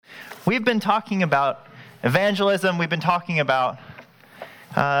We've been talking about evangelism. We've been talking about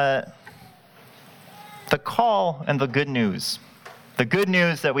the call and the good news. The good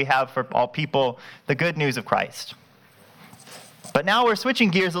news that we have for all people, the good news of Christ. But now we're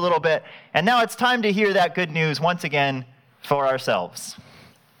switching gears a little bit, and now it's time to hear that good news once again for ourselves.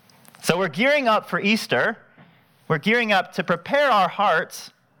 So we're gearing up for Easter. We're gearing up to prepare our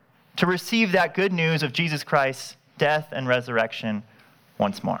hearts to receive that good news of Jesus Christ's death and resurrection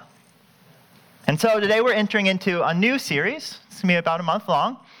once more. And so today we're entering into a new series, it's going to be about a month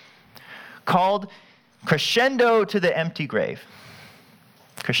long, called Crescendo to the Empty Grave.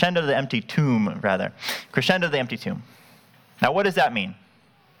 Crescendo to the Empty Tomb, rather. Crescendo to the Empty Tomb. Now, what does that mean?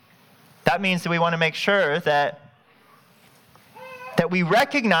 That means that we want to make sure that we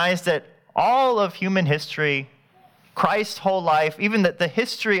recognize that all of human history, Christ's whole life, even that the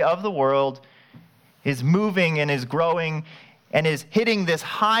history of the world is moving and is growing and is hitting this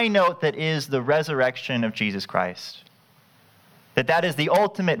high note that is the resurrection of Jesus Christ. That is the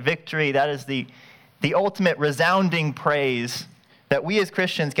ultimate victory, that is the ultimate resounding praise that we as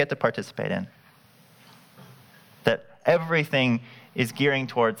Christians get to participate in. That everything is gearing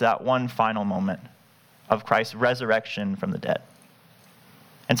towards that one final moment of Christ's resurrection from the dead.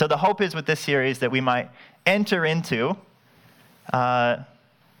 And so the hope is with this series that we might enter into the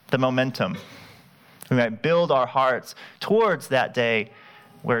momentum. We might build our hearts towards that day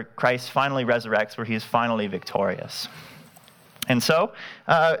where Christ finally resurrects, where he is finally victorious. And so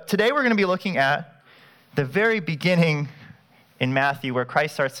today we're going to be looking at the very beginning in Matthew where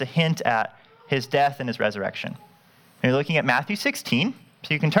Christ starts to hint at his death and his resurrection. And we're looking at Matthew 16.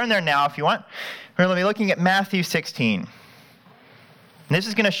 So you can turn there now if you want. We're going to be looking at Matthew 16. And this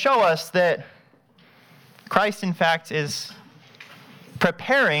is going to show us that Christ, in fact, is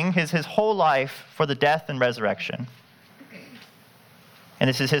preparing his whole life for the death and resurrection. And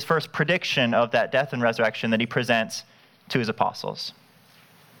this is his first prediction of that death and resurrection that he presents to his apostles.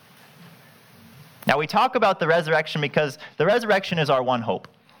 Now, we talk about the resurrection because the resurrection is our one hope.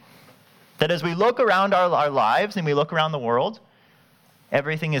 That as we look around our lives and we look around the world,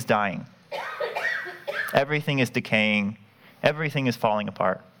 everything is dying. Everything is decaying. Everything is falling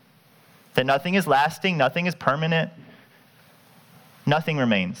apart. That nothing is lasting, nothing is permanent, nothing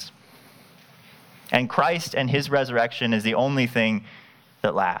remains. And Christ and his resurrection is the only thing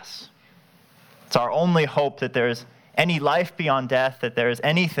that lasts. It's our only hope that there's any life beyond death, that there is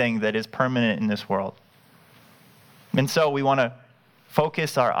anything that is permanent in this world. And so we want to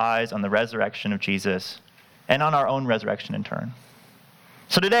focus our eyes on the resurrection of Jesus and on our own resurrection in turn.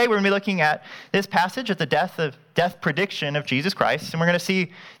 So today we're going to be looking at this passage at the death prediction of Jesus Christ, and we're going to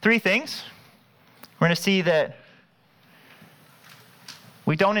see three things. We're going to see that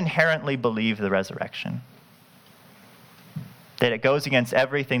we don't inherently believe the resurrection, that it goes against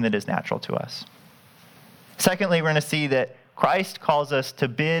everything that is natural to us. Secondly, we're going to see that Christ calls us to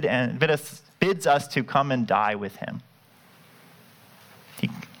bids us to come and die with him. He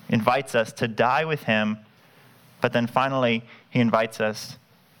invites us to die with him, but then finally he invites us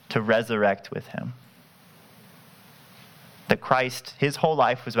to resurrect with him. That Christ, his whole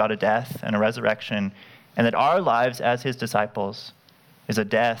life was about a death and a resurrection, and that our lives as his disciples is a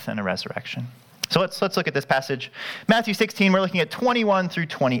death and a resurrection. So let's look at this passage. Matthew 16, we're looking at 21 through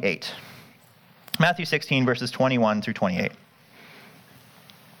 28. Matthew 16, verses 21 through 28.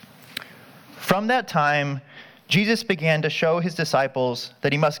 From that time, Jesus began to show his disciples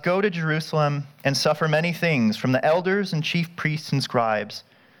that he must go to Jerusalem and suffer many things from the elders and chief priests and scribes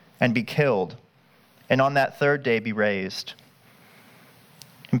and be killed, and on that third day be raised.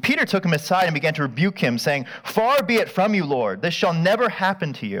 And Peter took him aside and began to rebuke him, saying, "Far be it from you, Lord, this shall never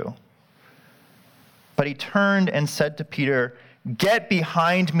happen to you." But he turned and said to Peter, "Get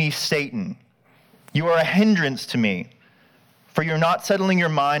behind me, Satan. You are a hindrance to me, for you're not settling your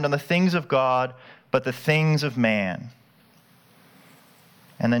mind on the things of God, but the things of man."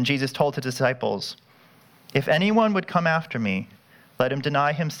 And then Jesus told his disciples, "If anyone would come after me, let him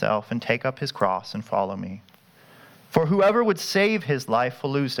deny himself and take up his cross and follow me. For whoever would save his life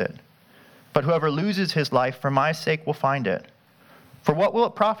will lose it, but whoever loses his life for my sake will find it. For what will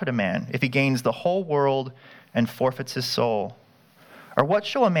it profit a man if he gains the whole world and forfeits his soul? Or what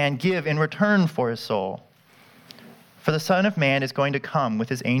shall a man give in return for his soul? For the Son of Man is going to come with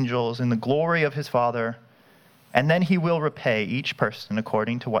his angels in the glory of his Father, and then he will repay each person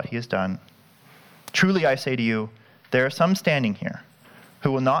according to what he has done. Truly I say to you, there are some standing here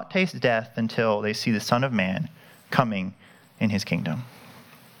who will not taste death until they see the Son of Man coming in his kingdom."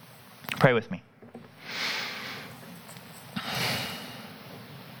 Pray with me.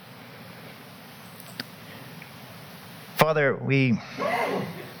 Father, we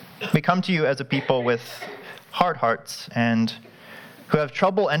We come to you as a people with hard hearts and who have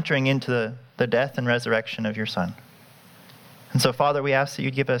trouble entering into the death and resurrection of your Son. And so, Father, we ask that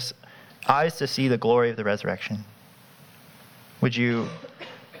you give us eyes to see the glory of the resurrection. Would you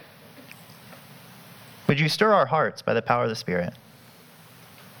stir our hearts by the power of the Spirit?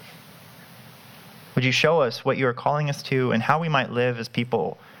 Would you show us what you are calling us to and how we might live as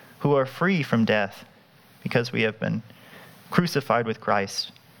people who are free from death because we have been crucified with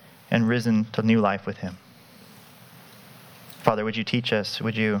Christ and risen to new life with him? Father, would you teach us?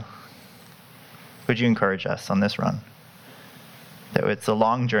 Would you encourage us on this run? That it's a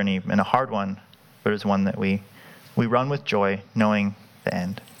long journey and a hard one, but it's one that we run with joy, knowing the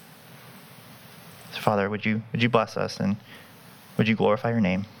end. So, Father, would you bless us and would you glorify your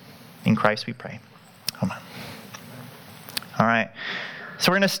name? In Christ we pray. Amen. All right.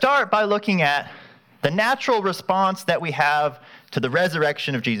 So we're going to start by looking at the natural response that we have to the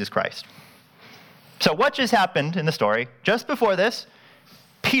resurrection of Jesus Christ. So what just happened in the story? Just before this,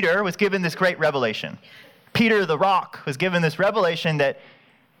 Peter was given this great revelation. Peter the rock was given this revelation that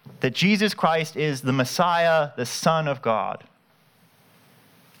Jesus Christ is the Messiah, the Son of God.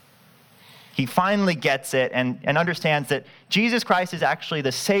 He finally gets it and understands that Jesus Christ is actually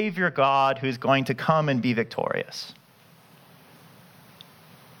the Savior God who's going to come and be victorious.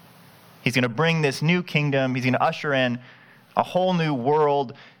 He's going to bring this new kingdom. He's going to usher in a whole new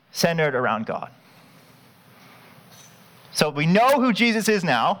world centered around God. So we know who Jesus is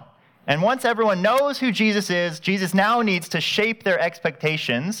now. And once everyone knows who Jesus is, Jesus now needs to shape their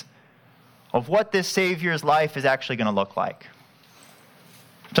expectations of what this Savior's life is actually going to look like.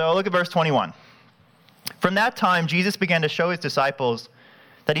 So look at verse 21. From that time, Jesus began to show his disciples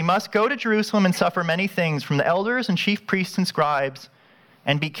that he must go to Jerusalem and suffer many things from the elders and chief priests and scribes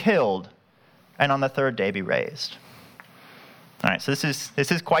and be killed, and on the third day be raised. All right, so this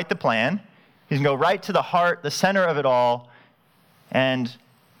is quite the plan. He's going to go right to the heart, the center of it all, and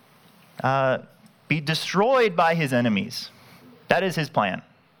be destroyed by his enemies. That is his plan,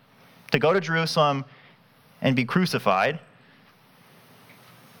 to go to Jerusalem and be crucified.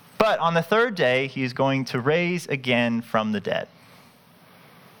 But on the third day, he is going to raise again from the dead.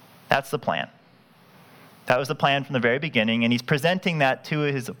 That's the plan. That was the plan from the very beginning, and he's presenting that to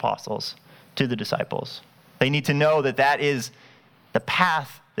his apostles, to the disciples. They need to know that that is the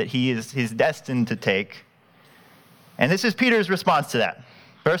path that he is destined to take. And this is Peter's response to that.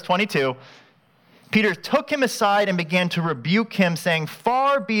 Verse 22, Peter took him aside and began to rebuke him, saying,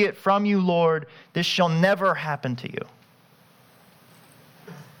 "Far be it from you, Lord, this shall never happen to you."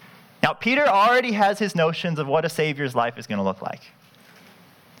 Now, Peter already has his notions of what a Savior's life is going to look like.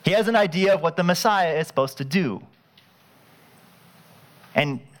 He has an idea of what the Messiah is supposed to do.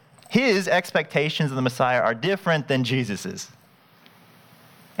 And his expectations of the Messiah are different than Jesus's.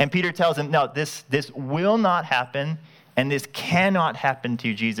 And Peter tells him, no, this will not happen, and this cannot happen to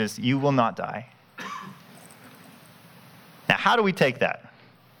you, Jesus. You will not die. Now, how do we take that?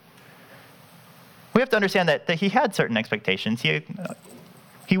 We have to understand that he had certain expectations.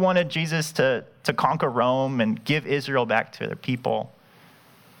 He wanted Jesus to conquer Rome and give Israel back to their people,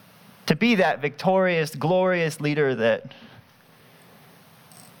 to be that victorious, glorious leader that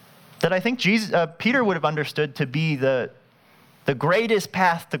I think Peter would have understood to be the greatest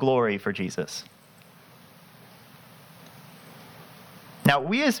path to glory for Jesus. Now,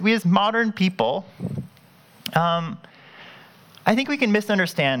 we as modern people, I think we can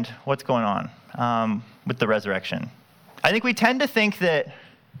misunderstand what's going on with the resurrection. I think we tend to think that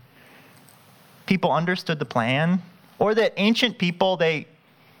people understood the plan, or that ancient people, they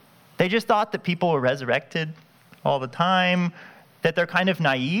just thought that people were resurrected all the time, that they're kind of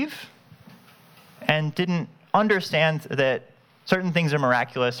naive and didn't understand that certain things are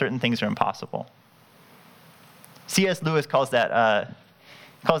miraculous, certain things are impossible. C.S. Lewis calls that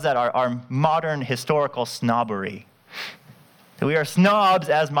our modern historical snobbery. That we are snobs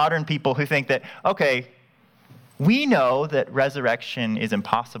as modern people who think that, okay, we know that resurrection is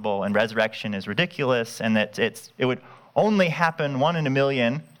impossible and resurrection is ridiculous and that it would only happen 1 in a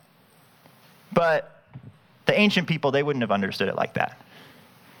million, but the ancient people, they wouldn't have understood it like that.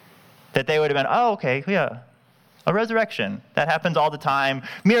 That they would have been, oh, okay, yeah, a resurrection. That happens all the time.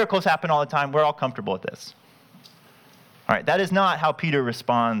 Miracles happen all the time. We're all comfortable with this. All right, that is not how Peter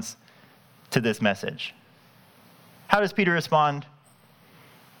responds to this message. How does Peter respond?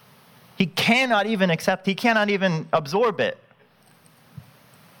 He cannot even absorb it.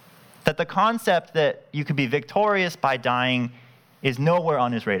 That the concept that you could be victorious by dying is nowhere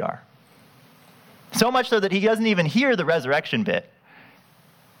on his radar. So much so that he doesn't even hear the resurrection bit.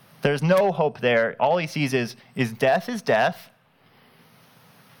 There's no hope there. All he sees is death is death.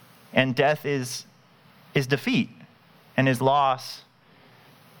 and death is defeat and is loss.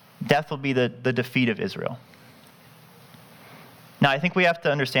 Death will be the defeat of Israel. Now, I think we have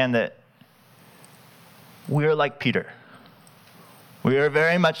to understand that we're like Peter. We are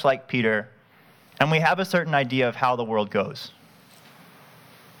very much like Peter, and we have a certain idea of how the world goes.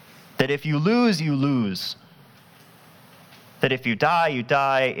 That if you lose, you lose. That if you die, you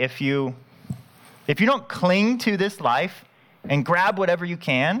die. If you don't cling to this life and grab whatever you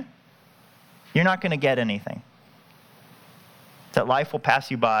can, you're not going to get anything. That life will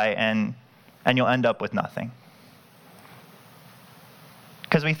pass you by and you'll end up with nothing.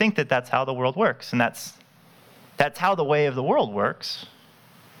 Because we think that that's how the world works, and that's how the way of the world works.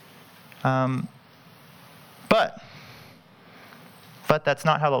 But that's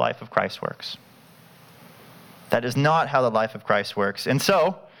not how the life of Christ works. That is not how the life of Christ works. And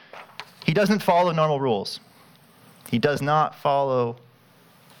so, he doesn't follow normal rules. He does not follow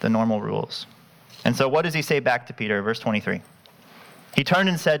the normal rules. And so what does he say back to Peter? Verse 23. He turned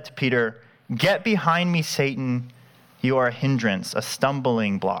and said to Peter, "Get behind me, Satan. You are a hindrance, a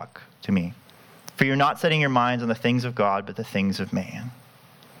stumbling block to me. For you're not setting your minds on the things of God, but the things of man."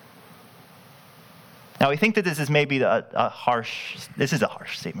 Now, we think that this is maybe a harsh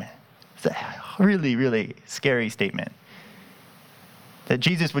statement. It's a really, really scary statement. That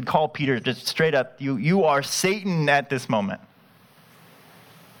Jesus would call Peter just straight up, you are Satan at this moment.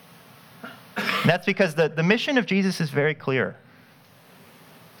 And that's because the mission of Jesus is very clear.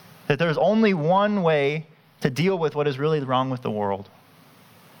 That there's only one way to deal with what is really wrong with the world.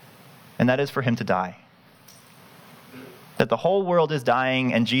 And that is for him to die. That the whole world is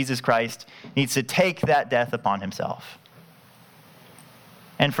dying, and Jesus Christ needs to take that death upon himself.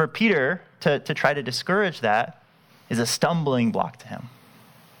 And for Peter to try to discourage that is a stumbling block to him.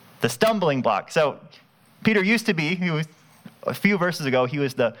 The stumbling block. So Peter used to be, a few verses ago, he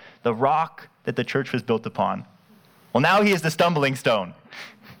was the rock that the church was built upon. Well, now he is the stumbling stone.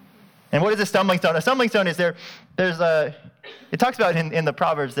 And what is a stumbling stone? A stumbling stone is it talks about in the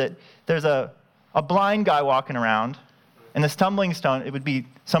Proverbs that there's a blind guy walking around, and the stumbling stone, it would be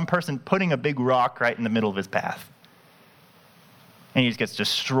some person putting a big rock right in the middle of his path. And he just gets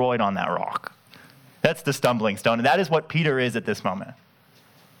destroyed on that rock. That's the stumbling stone. And that is what Peter is at this moment.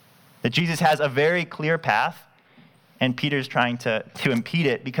 That Jesus has a very clear path, and Peter's trying to impede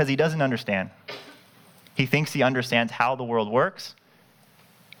it because he doesn't understand. He thinks he understands how the world works,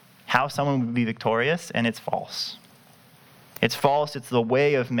 how someone would be victorious, and it's false. It's false. It's the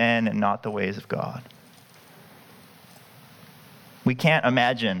way of men and not the ways of God. We can't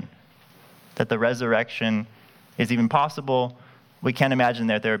imagine that the resurrection is even possible. We can't imagine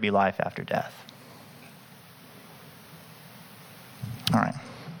that there would be life after death. All right.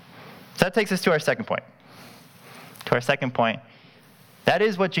 So that takes us to our second point. That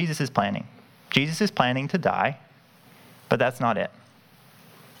is what Jesus is planning. Jesus is planning to die, but that's not it.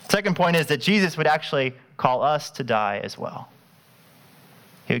 Second point is that Jesus would actually call us to die as well.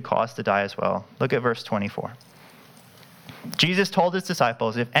 He would call us to die as well. Look at verse 24. Jesus told his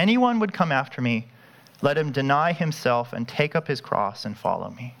disciples, "If anyone would come after me, let him deny himself and take up his cross and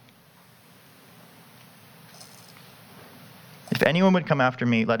follow me." If anyone would come after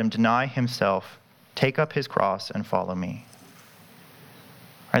me, let him deny himself, take up his cross, and follow me.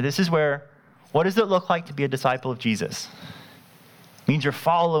 All right, this is where, what does it look like to be a disciple of Jesus? It means you're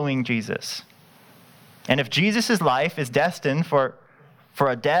following Jesus. And if Jesus' life is destined for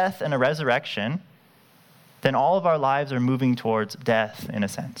a death and a resurrection, then all of our lives are moving towards death in a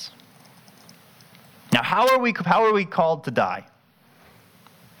sense. Now, how are we called to die?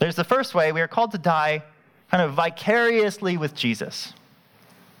 There's the first way. We are called to die kind of vicariously with Jesus.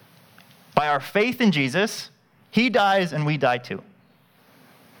 By our faith in Jesus, he dies and we die too.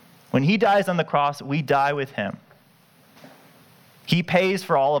 When he dies on the cross, we die with him. He pays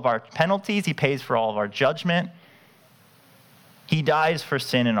for all of our penalties. He pays for all of our judgment. He dies for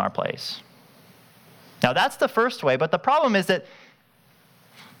sin in our place. Now, that's the first way, but the problem is that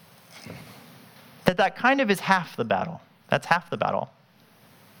kind of is half the battle. That's half the battle.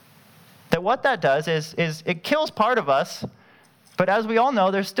 That what that does is it kills part of us, but as we all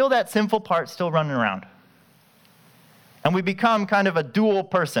know, there's still that sinful part still running around. And we become kind of a dual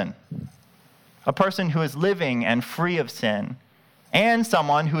person. A person who is living and free of sin, and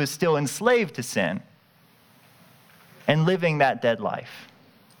someone who is still enslaved to sin and living that dead life.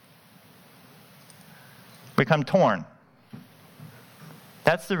 Become torn.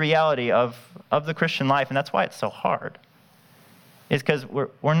 That's the reality of the Christian life, and that's why it's so hard. Is because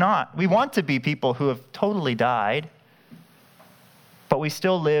we want to be people who have totally died, but we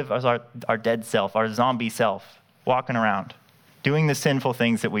still live as our dead self, our zombie self, walking around. doing the sinful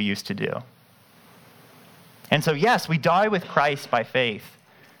things that we used to do. And so, yes, we die with Christ by faith,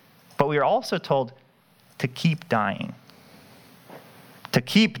 but we are also told to keep dying. To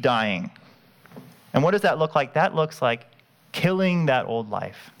keep dying. And what does that look like? That looks like killing that old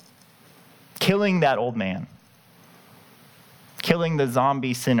life, killing that old man, killing the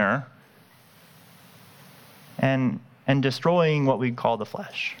zombie sinner, and destroying what we call the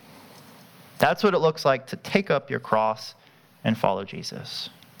flesh. That's what it looks like to take up your cross and follow Jesus,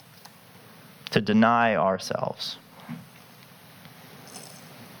 to deny ourselves.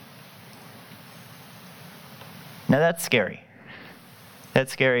 Now that's scary.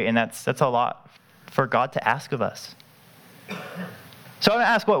 That's scary, and that's a lot for God to ask of us. So I'm going to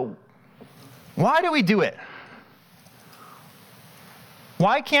ask, why do we do it?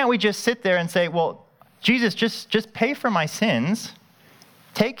 Why can't we just sit there and say, well, Jesus, just pay for my sins,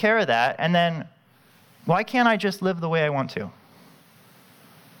 take care of that, and then why can't I just live the way I want to?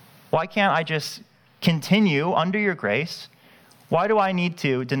 Why can't I just continue under your grace? Why do I need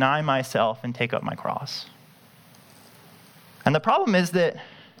to deny myself and take up my cross? And the problem is that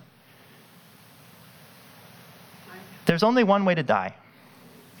there's only one way to die.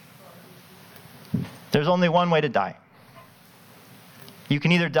 There's only one way to die. You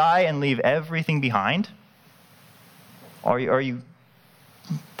can either die and leave everything behind, or you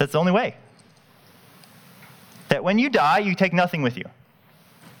that's the only way. That when you die, you take nothing with you.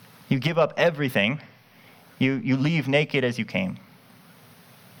 You give up everything. You leave naked as you came.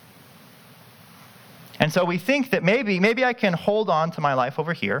 And so we think that maybe I can hold on to my life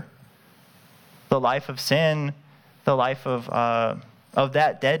over here, the life of sin, the life of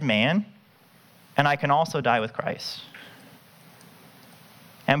that dead man, and I can also die with Christ.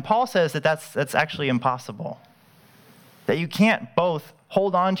 And Paul says that that's actually impossible. That you can't both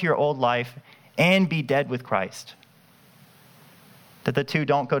hold on to your old life and be dead with Christ. That the two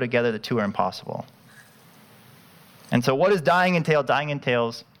don't go together, the two are impossible. And so what does dying entail? Dying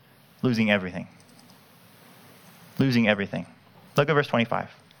entails losing everything. Losing everything. Look at verse 25.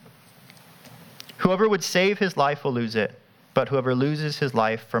 Whoever would save his life will lose it, but whoever loses his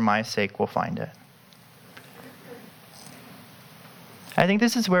life for my sake will find it. I think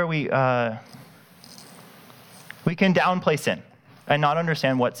this is where we can downplay sin and not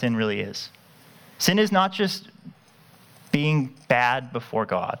understand what sin really is. Sin is not just being bad before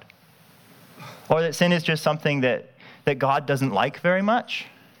God, or that sin is just something that God doesn't like very much.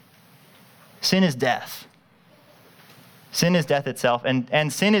 Sin is death. Sin is death itself,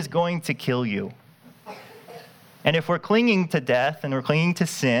 and sin is going to kill you. And if we're clinging to death and we're clinging to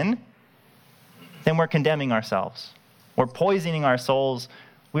sin, then we're condemning ourselves. We're poisoning our souls.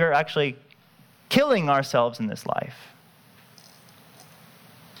 We are actually killing ourselves in this life.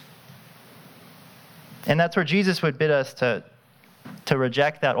 And that's where Jesus would bid us to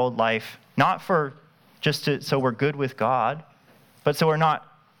reject that old life, not for so we're good with God, but so we're not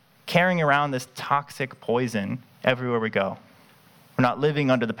carrying around this toxic poison everywhere we go. We're not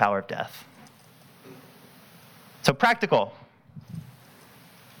living under the power of death. So practical.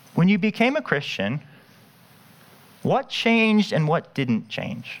 When you became a Christian, what changed and what didn't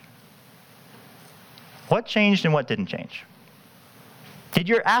change? What changed and what didn't change? Did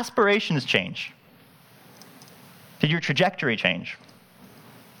your aspirations change? Did your trajectory change?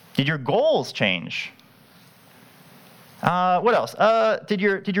 Did your goals change? What else? Did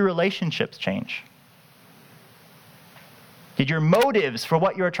your relationships change? Did your motives for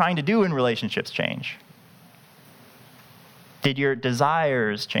what you were trying to do in relationships change? Did your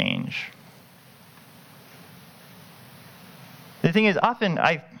desires change? The thing is, often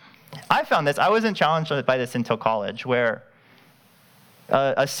I found this. I wasn't challenged by this until college, where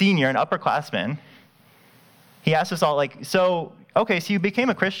a senior, an upperclassman, he asked us all, so you became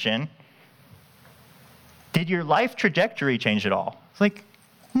a Christian. Did your life trajectory change at all? It's like,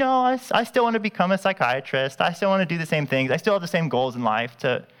 no, I still want to become a psychiatrist. I still want to do the same things. I still have the same goals in life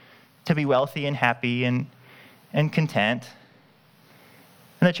to be wealthy and happy and content.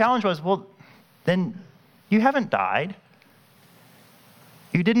 And the challenge was, well, then you haven't died.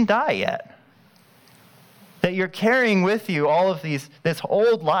 You didn't die yet. That you're carrying with you all of this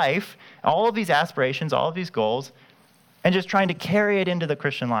old life, all of these aspirations, all of these goals, and just trying to carry it into the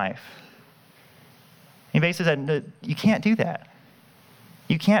Christian life. He basically said, no, you can't do that.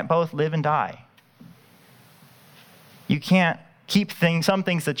 You can't both live and die. You can't keep some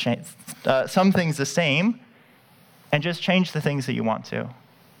things the same, and just change the things that you want to.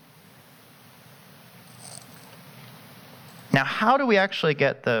 Now, how do we actually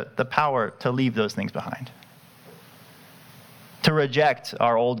get the power to leave those things behind? To reject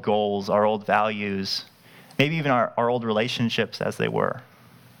our old goals, our old values, maybe even our old relationships as they were.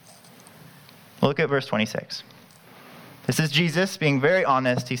 Look at verse 26. This is Jesus being very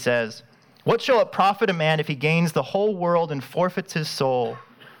honest. He says, "What shall it profit a man if he gains the whole world and forfeits his soul?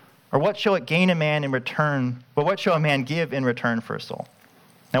 Or what shall it gain a man in return? But what shall a man give in return for a soul?"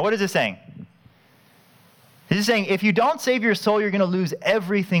 Now, what is this saying? This is saying if you don't save your soul, you're going to lose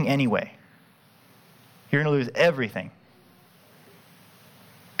everything anyway. You're going to lose everything.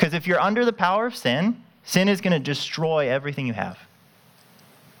 Because if you're under the power of sin, sin is going to destroy everything you have.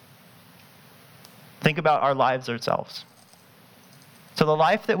 Think about our lives ourselves. So the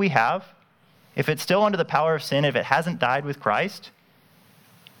life that we have, if it's still under the power of sin, if it hasn't died with Christ,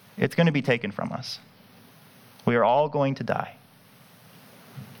 it's going to be taken from us. We are all going to die.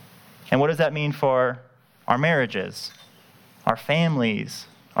 And what does that mean for our marriages, our families,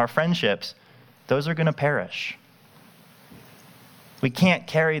 our friendships? Those are going to perish. We can't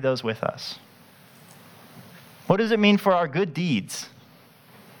carry those with us. What does it mean for our good deeds,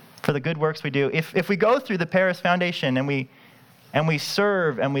 for the good works we do? If we go through the Paris Foundation and we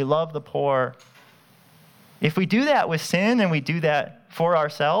serve and we love the poor, if we do that with sin and we do that for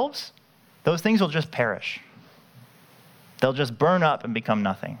ourselves, those things will just perish. They'll just burn up and become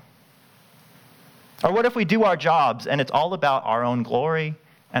nothing. Or what if we do our jobs and it's all about our own glory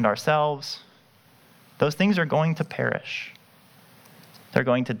and ourselves? Those things are going to perish. They're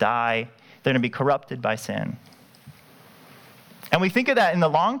going to die. They're going to be corrupted by sin. And we think of that in the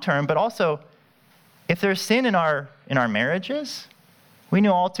long term, but also if there's sin in our marriages, we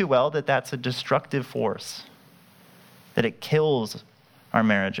know all too well that that's a destructive force, that it kills our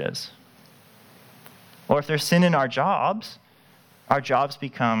marriages. Or if there's sin in our jobs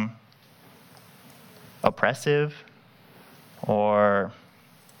become oppressive or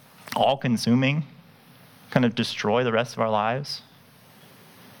all-consuming, kind of destroy the rest of our lives.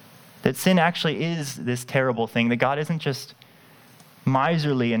 That sin actually is this terrible thing, that God isn't just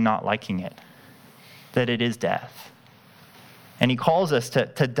miserly in not liking it, that it is death. And he calls us to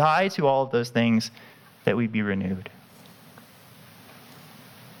die to all of those things that we be renewed.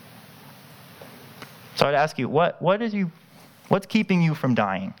 So I'd ask you, what's keeping you from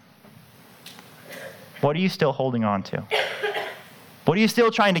dying? What are you still holding on to? What are you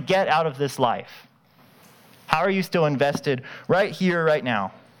still trying to get out of this life? How are you still invested right here, right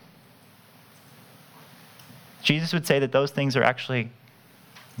now? Jesus would say that those things are actually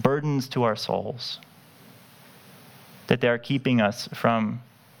burdens to our souls, that they're keeping us from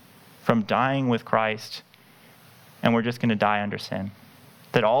dying with Christ, and we're just going to die under sin.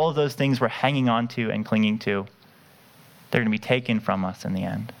 That all of those things we're hanging on to and clinging to, they're going to be taken from us in the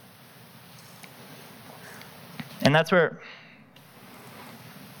end. And that's where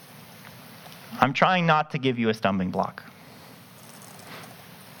I'm trying not to give you a stumbling block.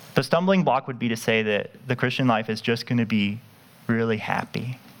 The stumbling block would be to say that the Christian life is just going to be really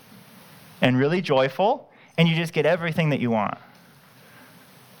happy and really joyful, and you just get everything that you want.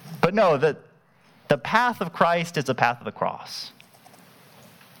 But no, the path of Christ is the path of the cross.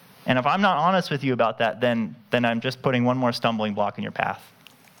 And if I'm not honest with you about that, then I'm just putting one more stumbling block in your path.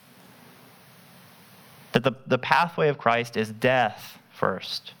 That the pathway of Christ is death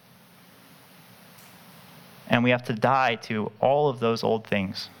first. And we have to die to all of those old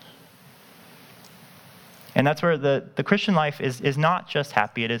things. And that's where the Christian life is not just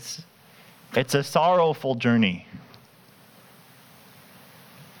happy, it's a sorrowful journey.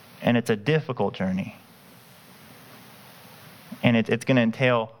 And it's a difficult journey. And it's going to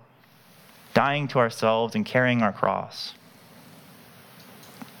entail dying to ourselves and carrying our cross.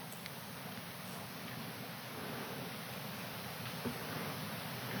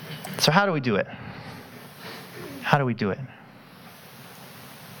 So how do we do it? How do we do it?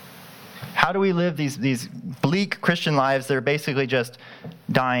 How do we live these bleak Christian lives that are basically just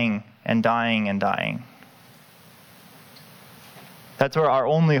dying and dying and dying? That's where our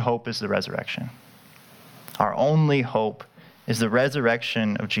only hope is the resurrection. Our only hope is the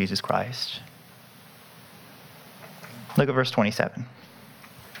resurrection of Jesus Christ. Look at verse 27.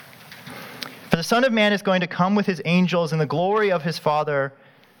 For the Son of Man is going to come with his angels in the glory of his Father,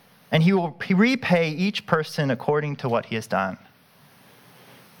 and he will repay each person according to what he has done.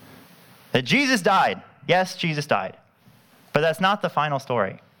 That Jesus died. Yes, Jesus died. But that's not the final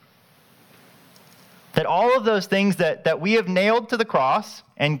story. That all of those things that we have nailed to the cross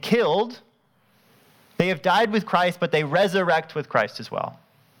and killed, they have died with Christ, but they resurrect with Christ as well.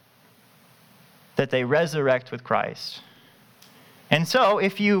 That they resurrect with Christ. And so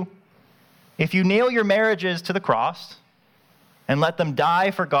if you nail your marriages to the cross and let them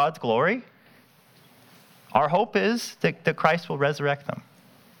die for God's glory, our hope is that Christ will resurrect them.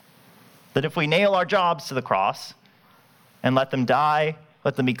 That if we nail our jobs to the cross and let them die,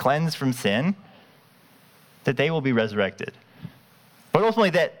 let them be cleansed from sin, that they will be resurrected. But ultimately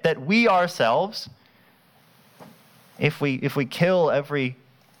that we ourselves, if we kill every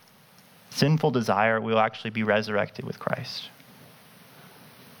sinful desire, we will actually be resurrected with Christ.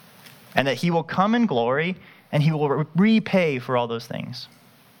 And that he will come in glory and he will repay for all those things.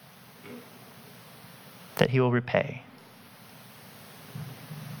 That he will repay.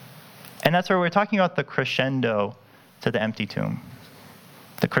 And that's where we're talking about the crescendo to the empty tomb.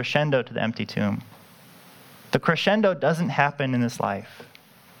 The crescendo to the empty tomb. The crescendo doesn't happen in this life.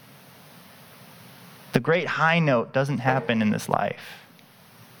 The great high note doesn't happen in this life.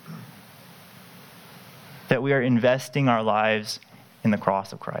 That we are investing our lives in the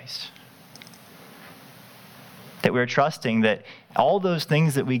cross of Christ. That we are trusting that all those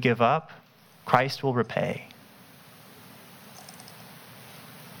things that we give up, Christ will repay.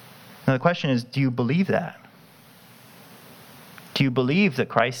 Now the question is, do you believe that? Do you believe that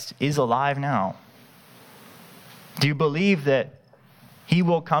Christ is alive now? Do you believe that he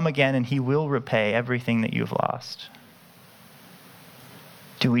will come again and he will repay everything that you've lost?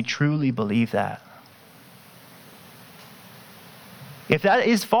 Do we truly believe that? If that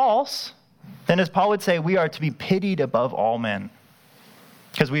is false, then as Paul would say, we are to be pitied above all men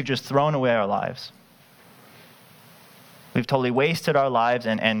because we've just thrown away our lives. We've totally wasted our lives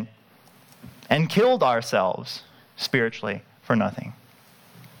and killed ourselves spiritually for nothing.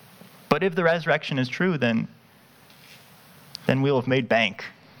 But if the resurrection is true, then we'll have made bank.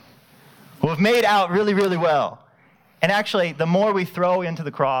 We'll have made out really, really well. And actually, the more we throw into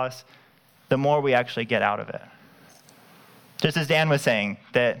the cross, the more we actually get out of it. Just as Dan was saying,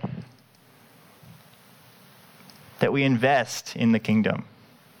 that we invest in the kingdom,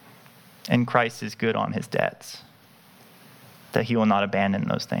 and Christ is good on his debts, that he will not abandon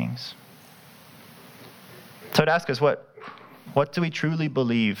those things. So I'd ask us, what do we truly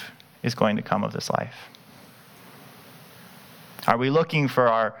believe is going to come of this life? Are we looking for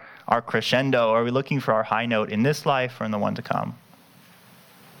our crescendo? Are we looking for our high note in this life or in the one to come?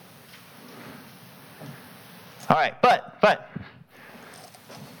 All right, but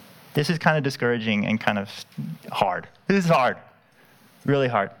this is kind of discouraging and kind of hard. This is hard, really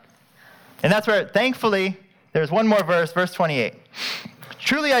hard. And that's where, thankfully, there's one more verse, verse 28.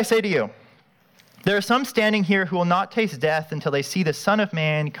 Truly I say to you, there are some standing here who will not taste death until they see the Son of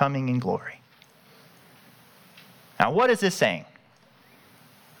Man coming in glory. Now, what is this saying?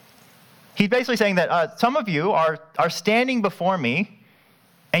 He's basically saying that some of you are standing before me,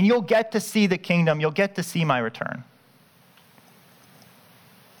 and you'll get to see the kingdom. You'll get to see my return.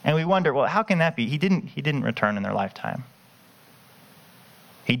 And we wonder, well, how can that be? He didn't return in their lifetime.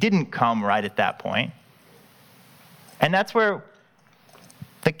 He didn't come right at that point. And that's where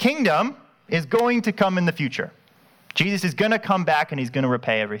the kingdom is going to come in the future. Jesus is going to come back and he's going to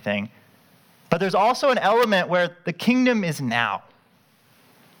repay everything. But there's also an element where the kingdom is now.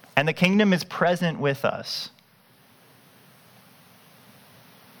 And the kingdom is present with us.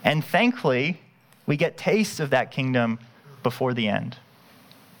 And thankfully, we get tastes of that kingdom before the end.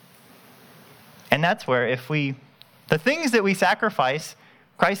 And that's where the things that we sacrifice,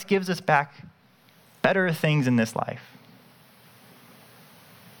 Christ gives us back better things in this life.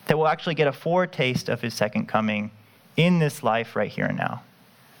 That we'll actually get a foretaste of his second coming in this life right here and now.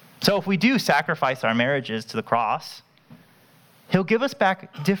 So if we do sacrifice our marriages to the cross, he'll give us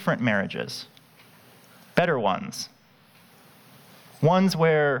back different marriages, better ones. Ones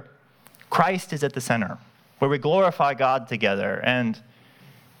where Christ is at the center, where we glorify God together, and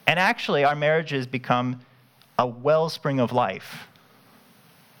actually our marriages become a wellspring of life,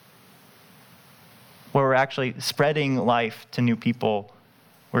 where we're actually spreading life to new people.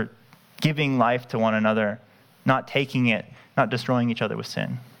 We're giving life to one another, not taking it, not destroying each other with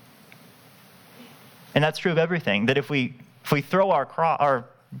sin. And that's true of everything, that if we throw our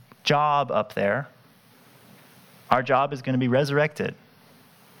job up there, our job is going to be resurrected,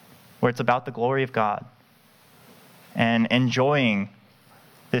 where it's about the glory of God and enjoying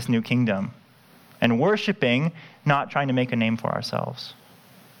this new kingdom and worshiping, not trying to make a name for ourselves.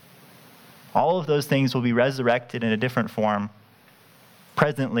 All of those things will be resurrected in a different form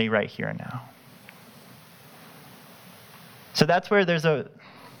presently right here and now. So that's where there's an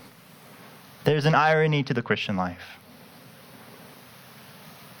irony to the Christian life.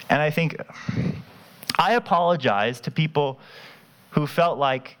 And I think I apologize to people who felt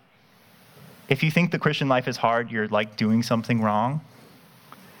like if you think the Christian life is hard, you're like doing something wrong.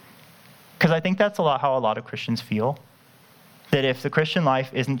 Because I think that's how a lot of Christians feel. That if the Christian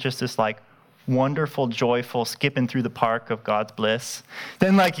life isn't just this like wonderful, joyful, skipping through the park of God's bliss,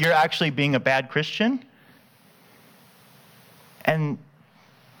 then like you're actually being a bad Christian. And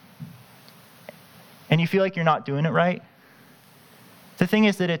you feel like you're not doing it right. The thing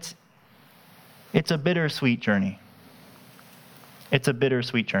is that it's a bittersweet journey. It's a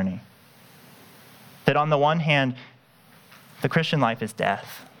bittersweet journey. That on the one hand, the Christian life is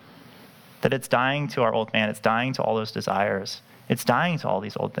death. That it's dying to our old man. It's dying to all those desires. It's dying to all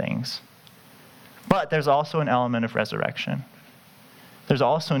these old things. But there's also an element of resurrection. There's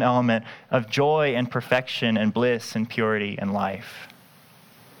also an element of joy and perfection and bliss and purity and life.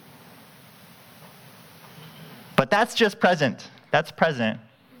 But that's just present. That's present.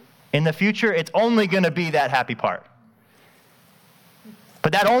 In the future, it's only going to be that happy part.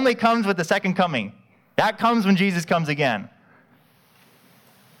 But that only comes with the second coming. That comes when Jesus comes again.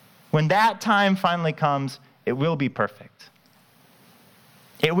 When that time finally comes, it will be perfect.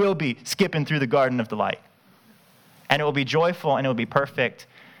 It will be skipping through the garden of delight. And it will be joyful and it will be perfect.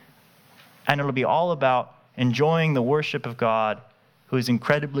 And it will be all about enjoying the worship of God, who is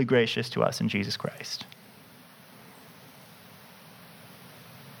incredibly gracious to us in Jesus Christ.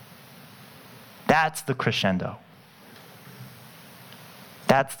 That's the crescendo.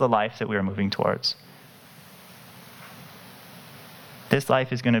 That's the life that we are moving towards. This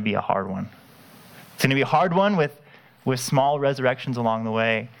life is going to be a hard one. It's going to be a hard one with small resurrections along the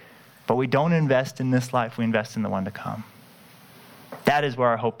way, but we don't invest in this life, we invest in the one to come. That is where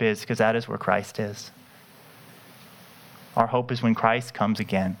our hope is, because that is where Christ is. Our hope is when Christ comes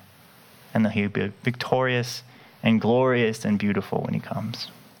again, and that he'll be victorious and glorious and beautiful when he comes.